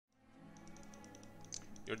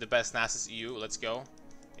You're the best Nasus EU. Let's go.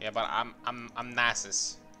 Yeah, but I'm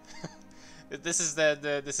Nasus. This is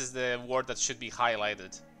the word that should be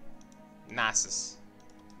highlighted. Nasus.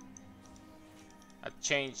 That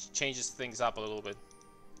changes things up a little bit.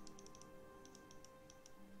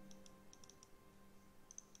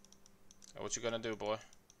 What you gonna do, boy?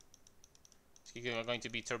 Is he going to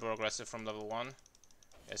be turbo aggressive from level 1?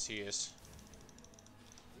 Yes, he is.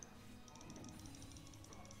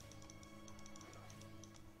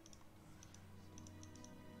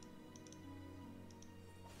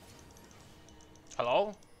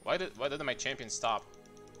 Hello? Why did my champion stop?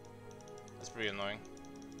 That's pretty annoying.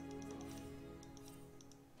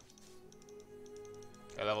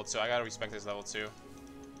 Okay, level 2. I gotta respect this level 2.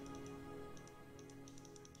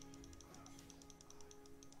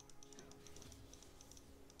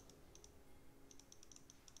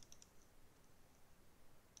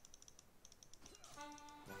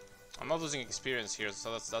 I'm not losing experience here,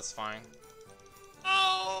 so that's fine.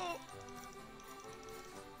 Oh!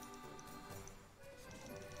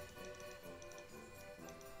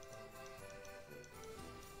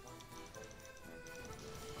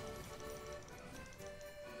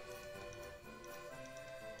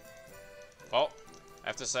 Well, I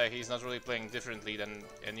have to say he's not really playing differently than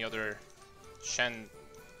any other Shen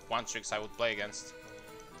one-tricks I would play against.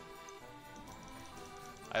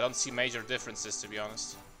 I don't see major differences, to be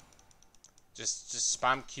honest. Just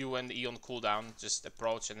spam Q and E on cooldown, just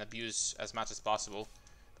approach and abuse as much as possible.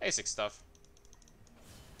 Basic stuff.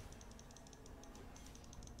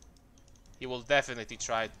 He will definitely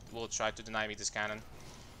try to deny me this cannon.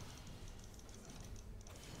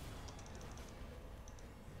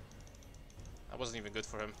 That wasn't even good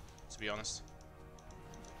for him, to be honest.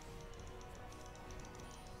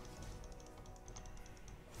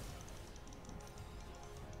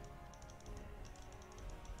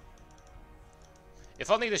 If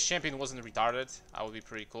only this champion wasn't retarded, that would be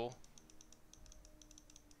pretty cool.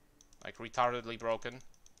 Like retardedly broken.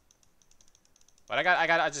 But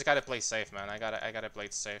I just gotta play safe, man. I gotta play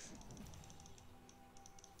it safe.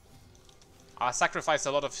 I sacrificed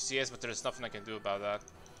a lot of CS, but there's nothing I can do about that.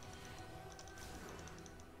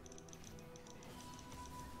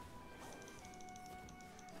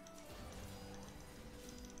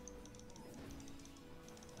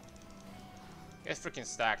 Get freaking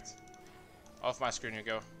stacked. Off my screen you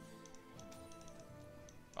go.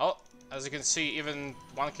 Oh, as you can see, even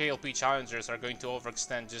 1k LP challengers are going to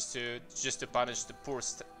overextend just to punish the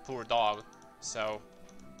poor dog. So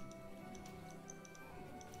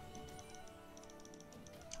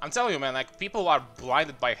I'm telling you, man, like people are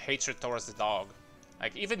blinded by hatred towards the dog.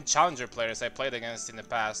 Like even challenger players I played against in the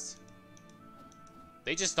past,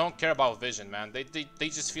 they just don't care about vision, man. They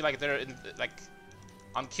just feel like they're like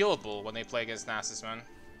unkillable when they play against Nasus, man.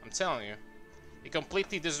 I'm telling you. They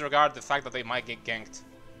completely disregard the fact that they might get ganked.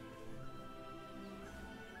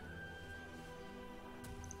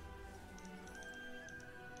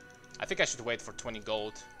 I think I should wait for 20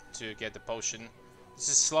 gold to get the potion. This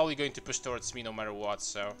is slowly going to push towards me no matter what,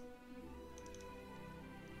 so...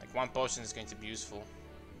 like, one potion is going to be useful.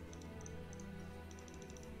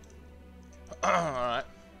 Alright.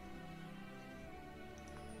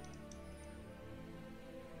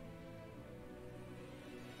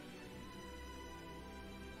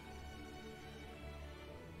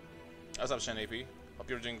 What's up, Shen AP?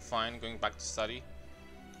 Hope you're doing fine, going back to study.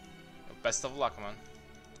 Best of luck, man.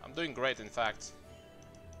 I'm doing great, in fact.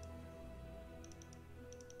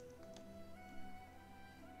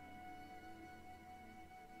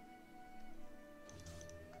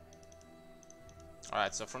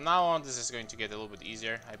 Alright, so from now on, this is going to get a little bit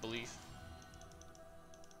easier, I believe.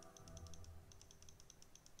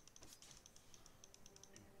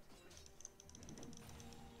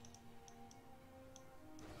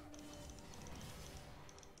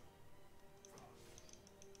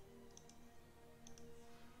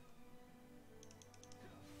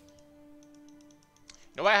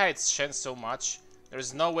 You know why I hate Shen so much?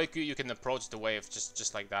 There's no way you can approach the wave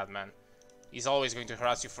just like that, man. He's always going to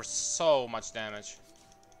harass you for so much damage.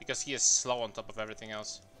 Because he is slow on top of everything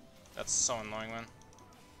else. That's so annoying, man.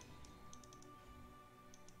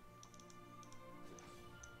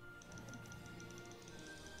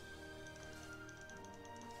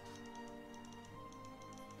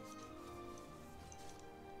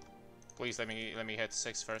 Please let me hit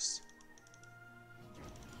 6 first.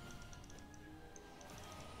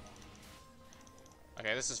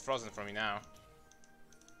 Okay, this is frozen for me now.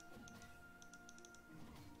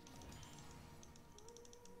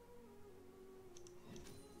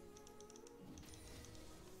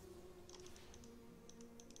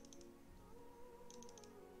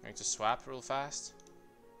 Going to swap real fast.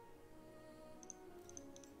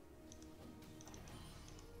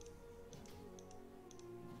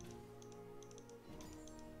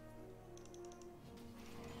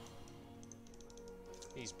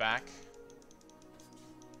 He's back.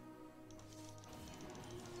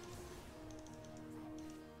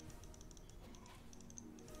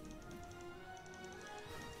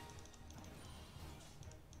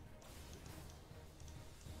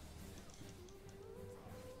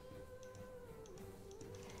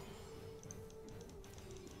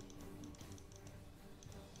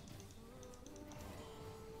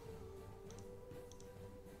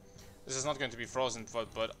 This is not going to be frozen,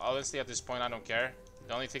 but honestly at this point I don't care.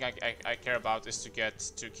 The only thing I care about is to get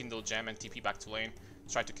to Kindle Gem and TP back to lane.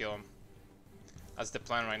 Try to kill him. That's the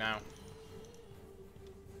plan right now.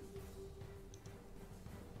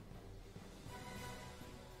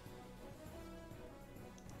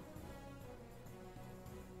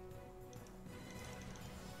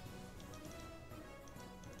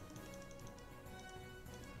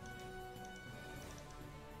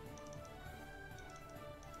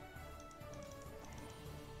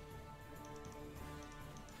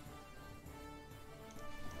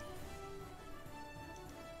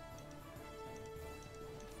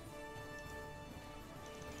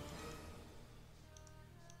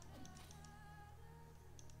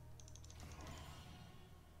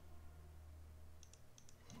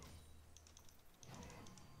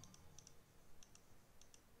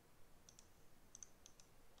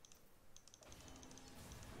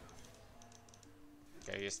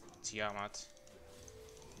 Okay, he's Tiamat.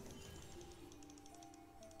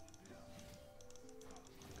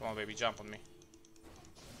 Come on, baby, jump on me.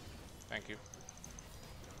 Thank you.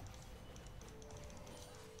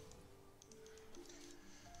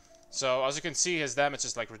 So, as you can see, his damage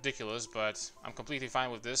is like ridiculous, but I'm completely fine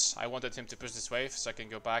with this. I wanted him to push this wave so I can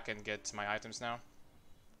go back and get my items now.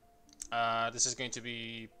 This is going to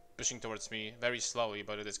be pushing towards me very slowly,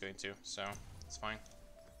 but it is going to, so it's fine.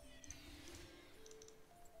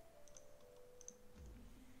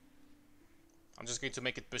 I'm just going to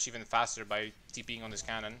make it push even faster by TPing on this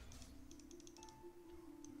cannon.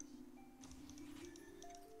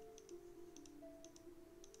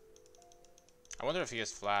 I wonder if he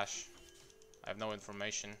has flash. I have no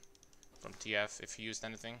information from TF if he used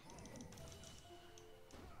anything.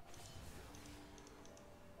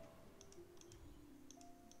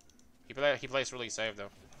 He plays really safe though,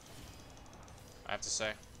 I have to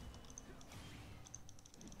say.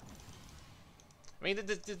 I mean,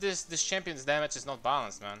 this champion's damage is not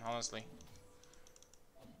balanced, man, honestly.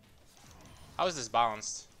 How is this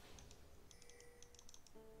balanced?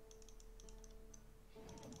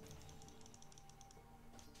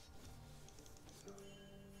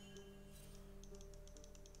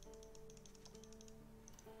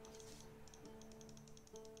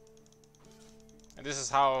 And this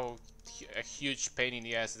is how a huge pain in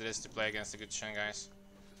the ass it is to play against a good Shen, guys.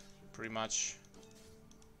 Pretty much.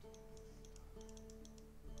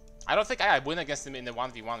 I don't think I win against him in the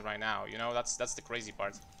 1v1 right now, you know, that's the crazy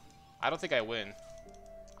part. I don't think I win.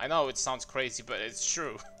 I know it sounds crazy, but it's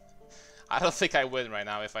true. I don't think I win right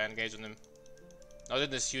now if I engage on him. Not in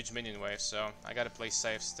this huge minion wave, so I gotta play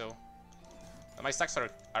safe still. And my stacks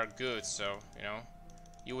are good, so, you know,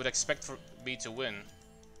 you would expect for me to win,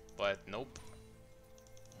 but nope.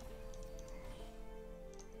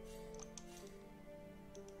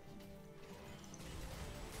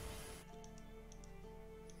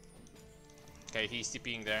 Okay, he's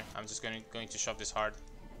TPing there. I'm just going to shove this hard.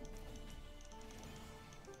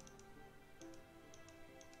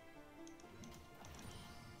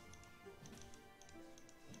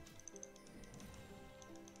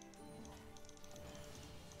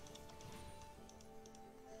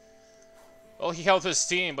 Well, he held his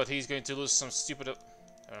team, but he's going to lose some stupid...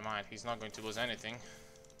 Never mind, he's not going to lose anything.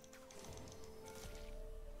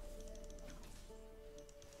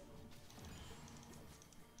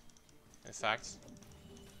 In fact.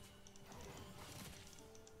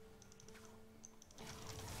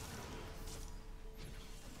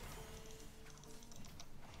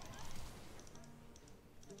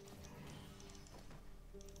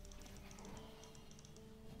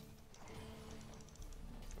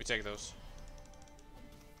 We take those.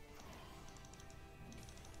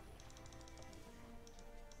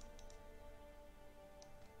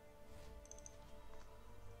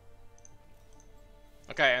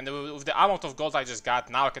 Okay, and with the amount of gold I just got,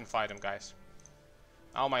 now I can fight him, guys.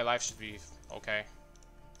 Now my life should be okay.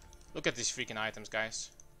 Look at these freaking items,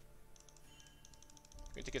 guys.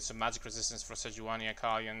 Going to get some magic resistance for Sejuani,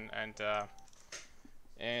 Akali,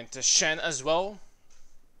 and Shen as well.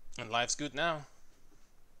 And life's good now.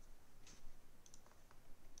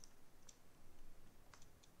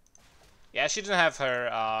 Yeah, she didn't have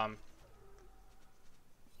her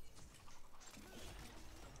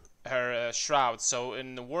her shroud. So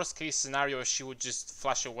in the worst case scenario, she would just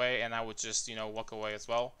flash away, and I would just, you know, walk away as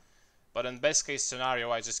well. But in best case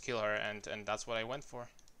scenario, I just kill her, and that's what I went for.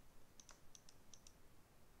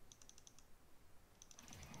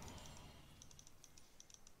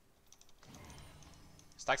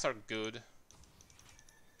 Stacks are good.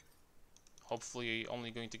 Hopefully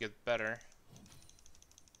only going to get better.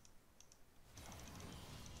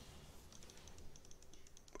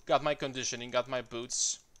 Got my conditioning, got my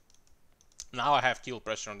boots. Now I have kill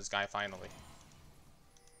pressure on this guy finally.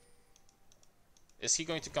 Is he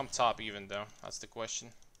going to come top even though? That's the question.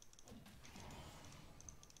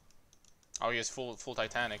 Oh, he has full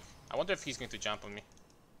Titanic. I wonder if he's going to jump on me.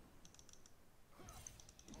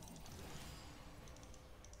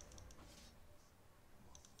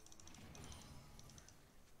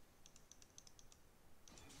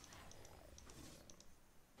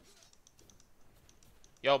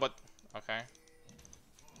 Yo, but okay.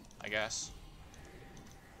 I guess.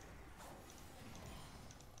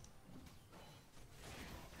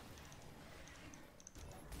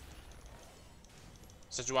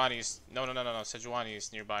 Sejuani is no. Sejuani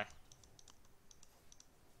is nearby.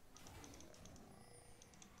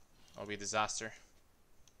 That'll be a disaster.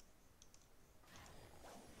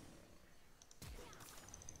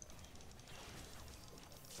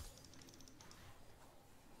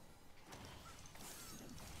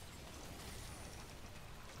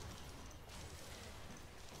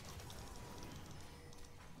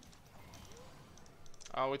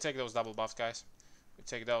 Oh, we take those double buffs, guys. We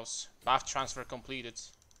take those. Buff transfer completed.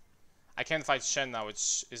 I can't fight Shen now,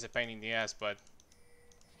 which is a pain in the ass, but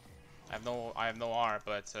I have no R,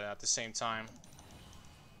 but at the same time,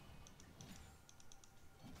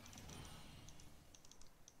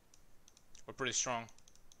 we're pretty strong.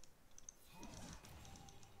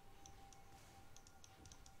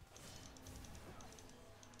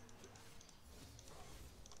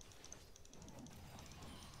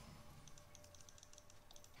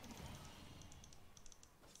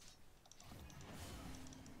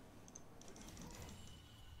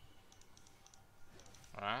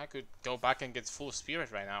 I could go back and get full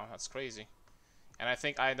spirit right now. That's crazy. And I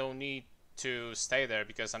think I don't need to stay there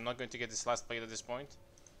because I'm not going to get this last plate at this point.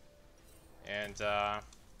 And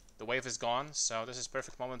the wave is gone, so this is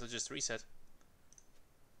perfect moment to just reset.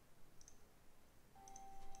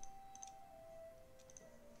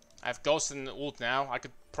 I have Ghost and ult now. I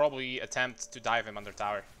could probably attempt to dive him under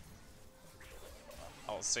tower.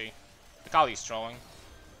 I'll see. Akali's trolling.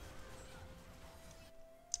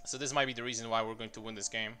 So this might be the reason why we're going to win this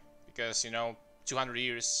game. Because, you know, 200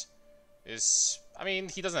 years is... I mean,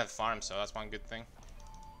 he doesn't have farm, so that's one good thing.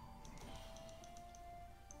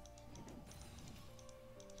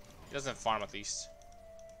 He doesn't have farm, at least.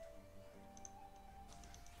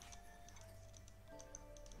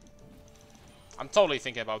 I'm totally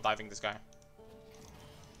thinking about diving this guy.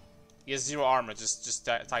 He has 0 armor, just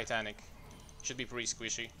Titanic. Should be pretty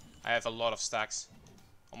squishy. I have a lot of stacks.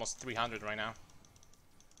 Almost 300 right now.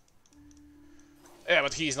 Yeah,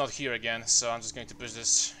 but he's not here again, so I'm just going to push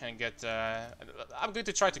this and get... I'm going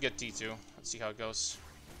to try to get T2. Let's see how it goes.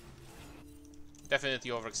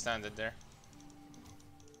 Definitely overextended there.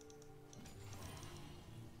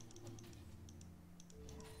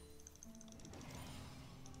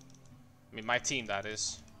 I mean, my team, that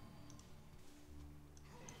is.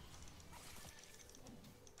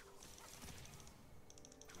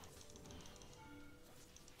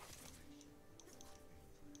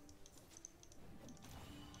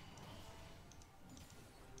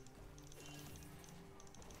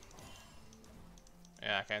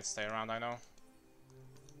 Yeah, I can't stay around, I know.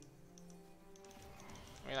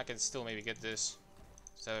 I mean, I can still maybe get this,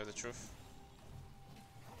 to tell you the truth.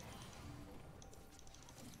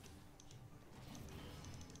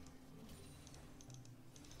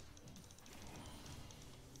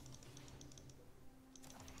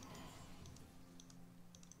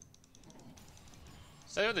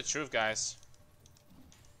 To tell you the truth, guys,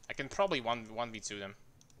 I can probably 1v2 them,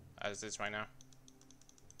 as it is right now.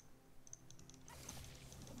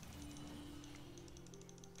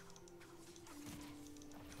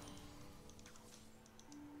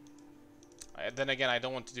 Then again, I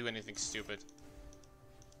don't want to do anything stupid.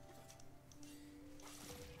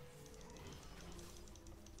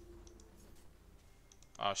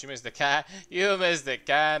 Oh, she missed the You missed the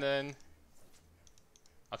cannon.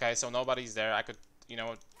 Okay, so nobody's there. I could, you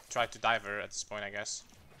know, try to dive her at this point, I guess.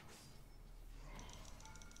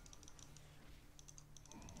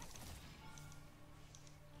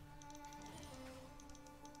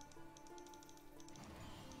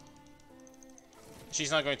 She's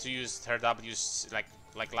not going to use her W's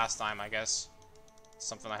like last time, I guess.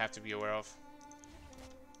 Something I have to be aware of.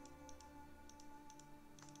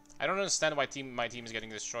 I don't understand why my team is getting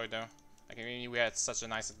destroyed though. Like, I mean, we had such a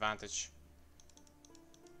nice advantage.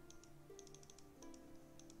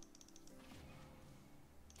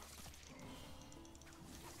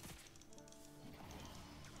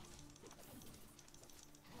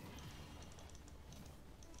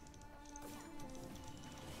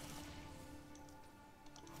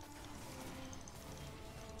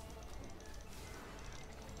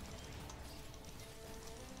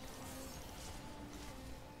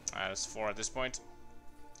 That's 4 at this point.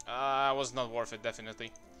 Was not worth it,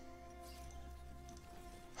 definitely.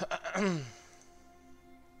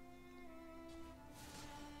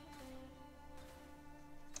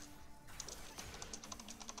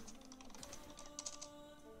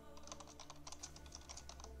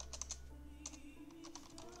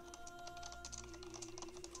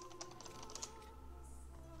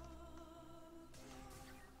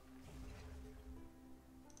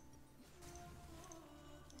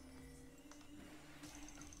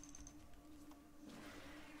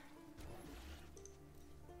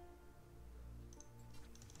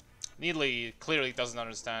 Needley clearly doesn't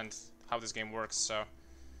understand how this game works, so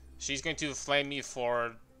she's going to flame me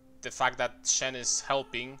for the fact that Shen is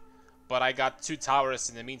helping, but I got 2 towers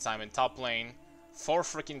in the meantime in top lane, 4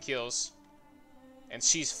 freaking kills, and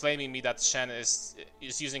she's flaming me that Shen is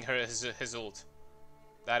using his ult.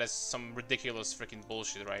 That is some ridiculous freaking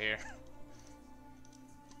bullshit right here.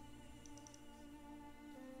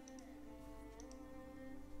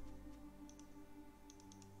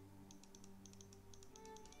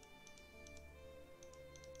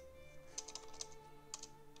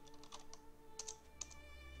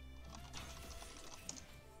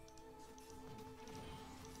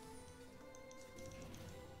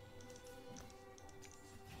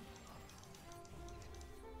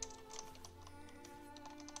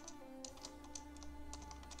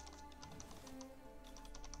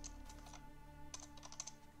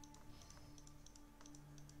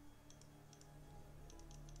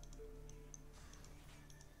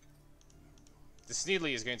 This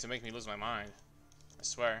Needley is going to make me lose my mind. I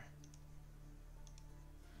swear.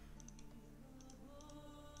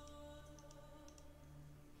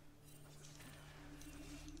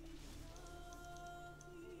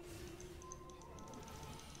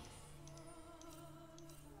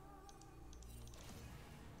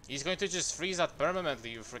 He's going to just freeze that permanently,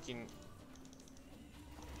 you freaking...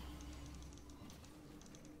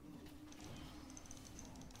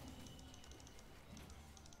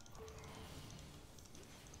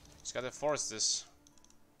 Just gotta force this.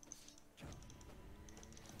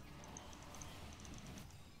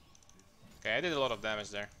 Okay, I did a lot of damage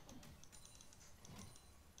there.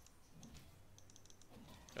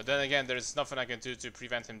 But then again, there's nothing I can do to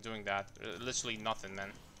prevent him doing that. Literally nothing, man.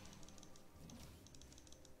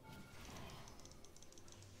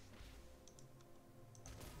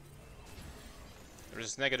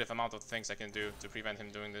 There's a negative amount of things I can do to prevent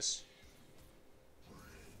him doing this.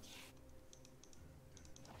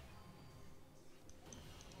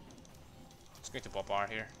 Just going to pop R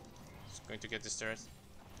here. Just going to get this turret.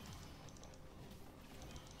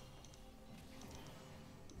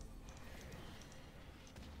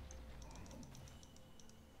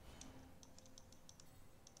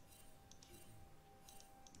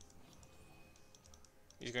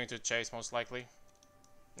 He's going to chase most likely.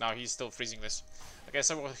 No, he's still freezing this. Okay,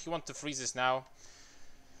 so he wants to freeze this now.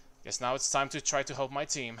 Guess now it's time to try to help my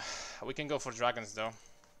team. We can go for dragons though.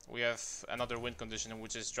 We have another win condition,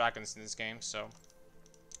 which is dragons in this game, so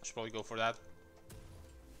I should probably go for that.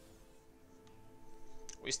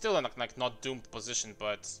 We're still in like not doomed position,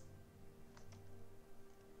 but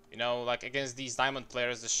you know, like against these diamond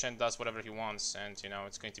players, the Shen does whatever he wants, and you know,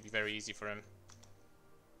 it's going to be very easy for him.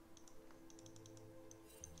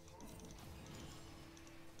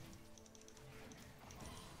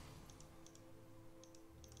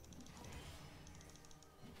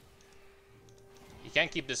 He can't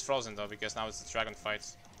keep this frozen though, because now it's a dragon fight.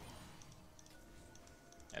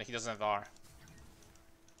 And he doesn't have R.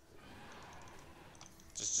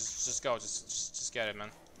 Just go, just get it, man.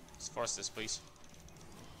 Just force this, please.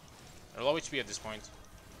 They're low HP at this point.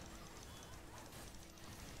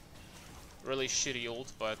 Really shitty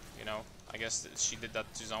ult, but you know, I guess she did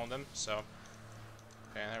that to zone them, so.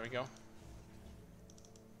 Okay, there we go.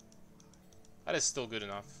 That is still good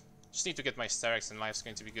enough. Just need to get my Starix and life's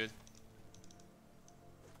going to be good.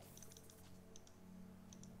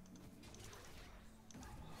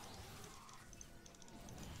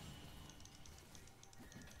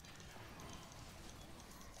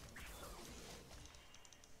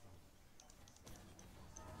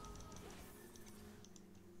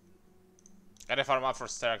 Gotta farm up for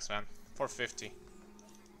Sterks, man. 450.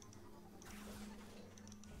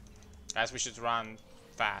 Guys, we should run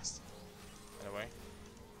fast. By the way.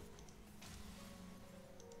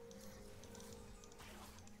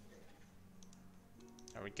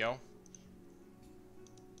 There we go.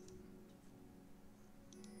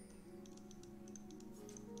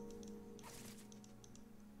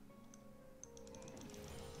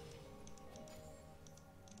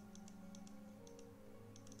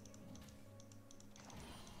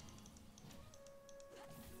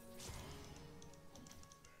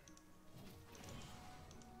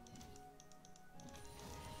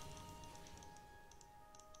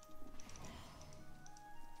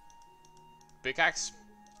 Pickaxe?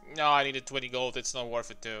 No, I needed 20 gold. It's not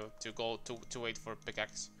worth it to wait for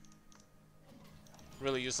pickaxe.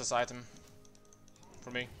 Really useless item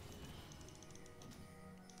for me.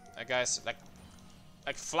 Guys, like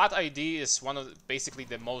flat ID is one of basically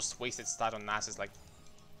the most wasted stat on Nasus. Like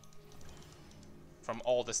from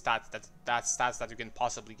all the stats that you can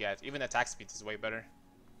possibly get. Even attack speed is way better.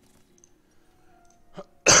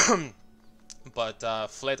 But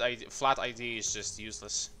flat ID is just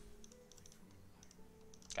useless.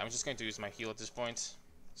 Okay, I'm just going to use my heal at this point.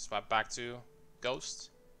 Swap back to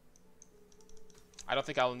Ghost. I don't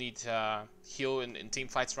think I'll need heal in team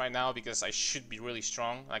fights right now because I should be really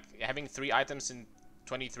strong. Like having 3 items in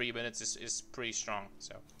 23 minutes is pretty strong.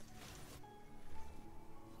 So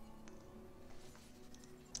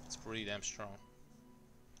it's pretty damn strong.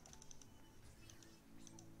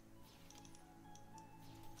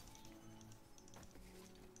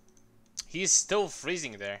 He's still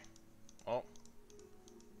freezing there. Oh.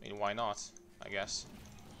 I mean, why not? I guess.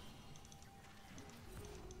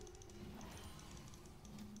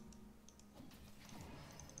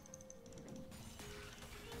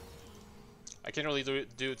 I can't really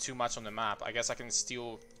do too much on the map. I guess I can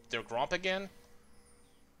steal their Gromp again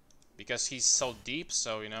because he's so deep.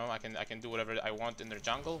 So you know, I can do whatever I want in their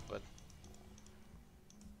jungle, but.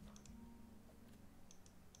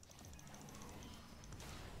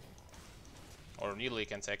 Or Needly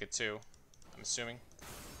can take it too, I'm assuming.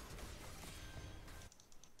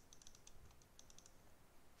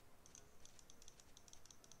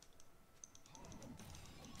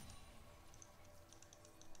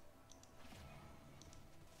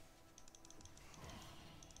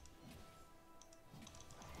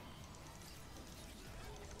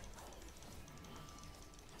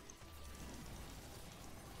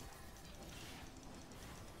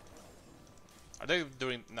 Are they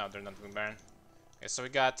doing... No, they're not doing Baron. Okay, so we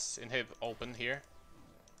got Inhib open here.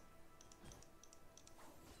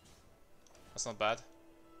 That's not bad.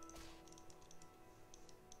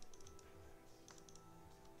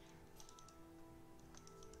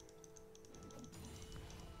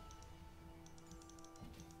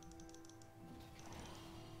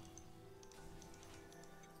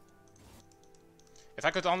 If I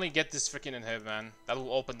could only get this freaking Inhib, man, that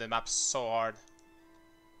will open the map so hard.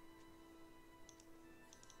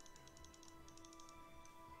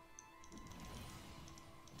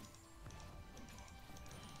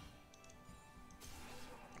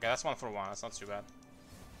 Okay, that's 1 for 1. That's not too bad.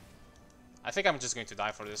 I think I'm just going to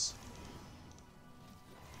die for this.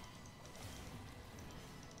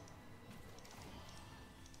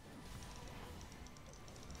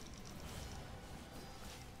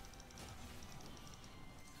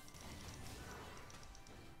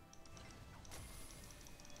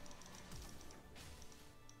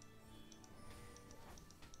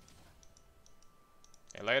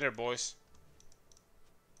 Okay, later, boys.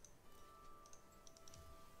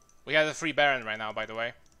 We have a free Baron right now, by the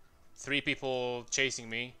way. 3 people chasing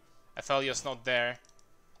me. Aphelios not there,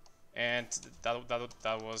 and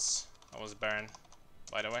that was Baron,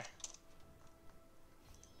 by the way.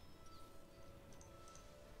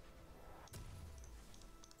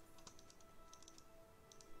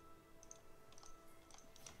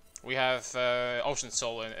 We have Ocean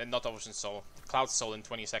Soul and not Ocean Soul, Cloud Soul in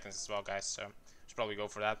 20 seconds as well, guys. So should probably go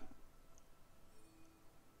for that.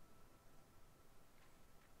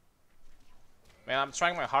 Man, I'm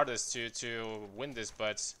trying my hardest to win this,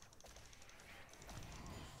 but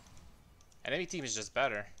enemy team is just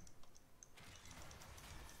better.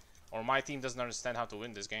 Or my team doesn't understand how to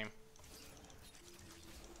win this game.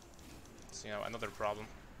 It's, you know, another problem.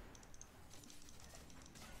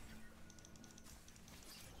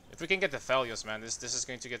 If we can get the Aphelios, man, this is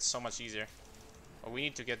going to get so much easier. But we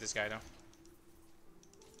need to get this guy, though.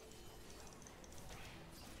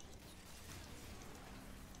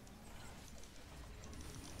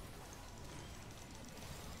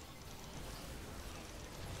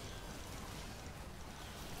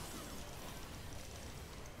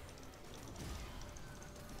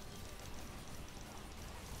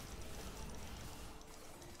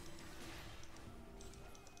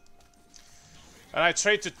 And I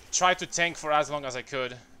tried to tank for as long as I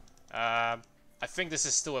could. I think this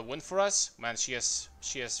is still a win for us. Man, she has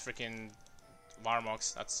freaking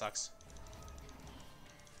Varmox. That sucks.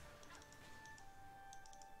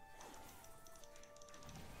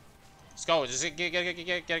 Let's go. Just get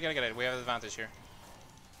it. We have an advantage here.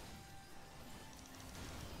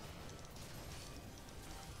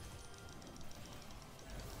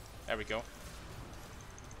 There we go.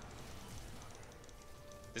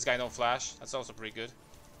 This guy no flash. That's also pretty good.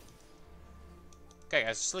 Okay,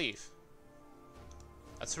 guys, just leave.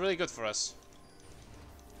 That's really good for us.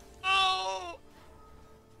 Oh!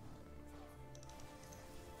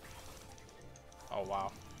 Oh,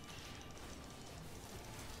 wow.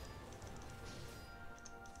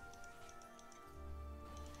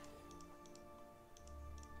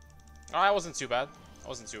 Oh, that wasn't too bad. That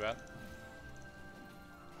wasn't too bad.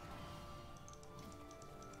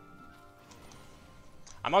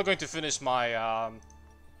 I'm not going to finish my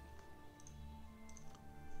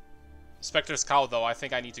Spectre Scout though. I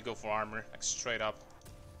think I need to go for armor, like straight up.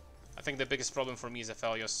 I think the biggest problem for me is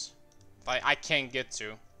Aphelios. I can't get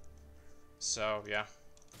to. So yeah,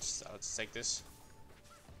 let's take this.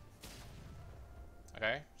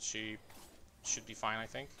 Okay, she should be fine, I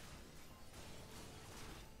think.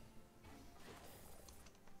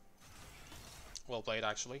 Well played,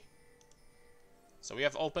 actually. So we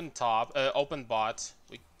have open top, open bot.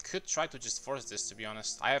 We could try to just force this, to be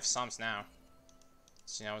honest. I have Psalms now.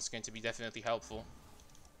 So, you know, it's going to be definitely helpful.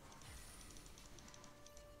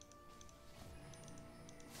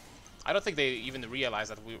 I don't think they even realize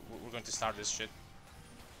that we're going to start this shit.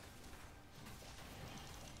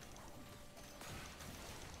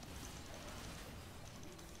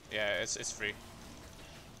 Yeah, it's free.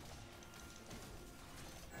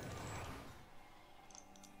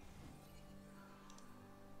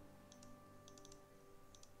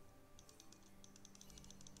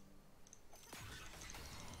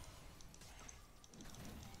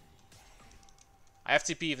 I have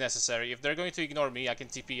TP if necessary. If they're going to ignore me, I can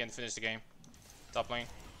TP and finish the game. Top lane.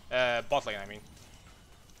 Bot lane, I mean.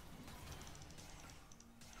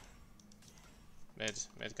 Mid,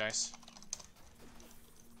 guys.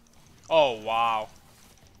 Oh, wow.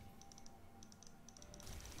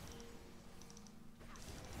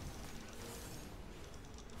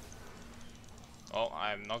 Oh,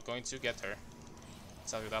 I'm not going to get her. I'll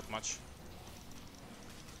tell you that much.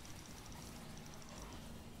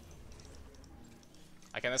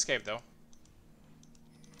 I can escape though.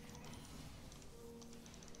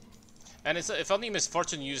 And if only Miss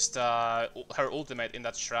Fortune used her ultimate in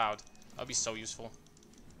that shroud, that'd be so useful.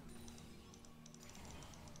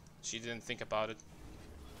 She didn't think about it.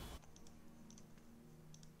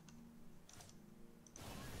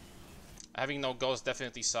 Having no ghost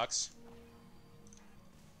definitely sucks.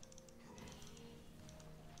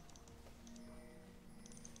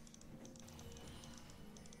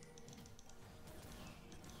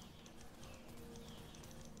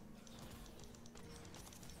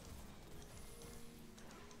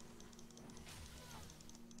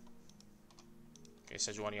 Okay,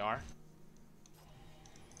 Sejuani R.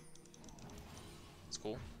 It's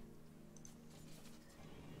cool.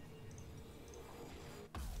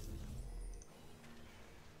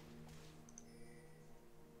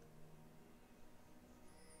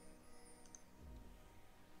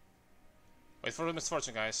 Wait for the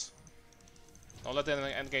misfortune, guys. Don't let them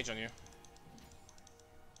engage on you.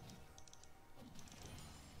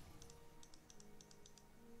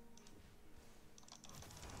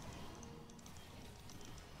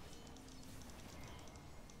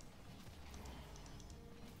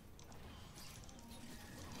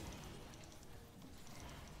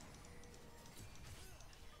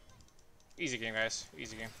 Easy game, guys.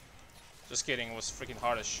 Easy game. Just kidding, it was freaking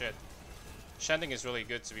hard as shit. Shanding is really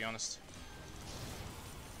good, to be honest.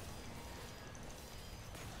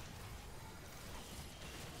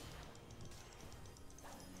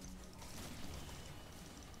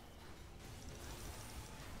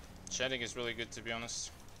 Shanding is really good, to be honest.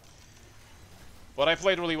 But I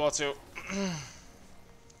played really well too.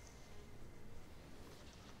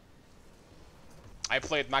 I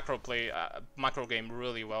played macro game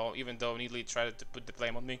really well, even though Needly tried to put the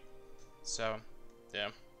blame on me. So,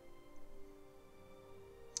 yeah.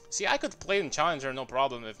 See, I could play in Challenger no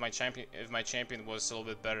problem if my champion was a little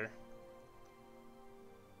bit better.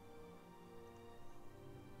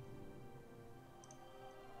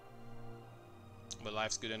 But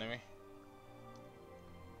life's good anyway.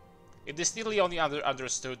 If this Needly only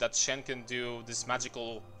understood that Shen can do this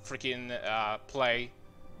magical freaking play,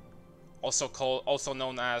 also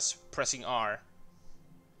known as pressing R.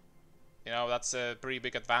 You know, that's a pretty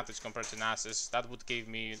big advantage compared to Nasus. That would give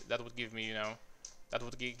me, you know, that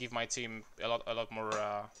would give my team a lot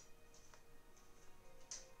more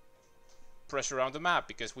pressure around the map,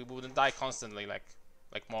 because we wouldn't die constantly like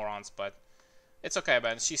morons. But it's okay,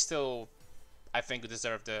 man. She still, I think,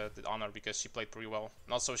 deserved the honor because she played pretty well.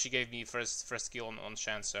 And also, she gave me first kill on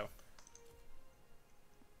Shen, so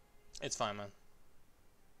it's fine, man.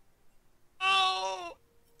 Oh!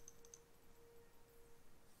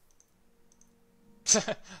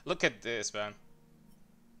 Look at this, man.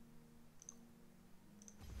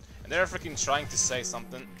 And they're freaking trying to say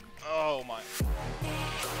something. Oh my.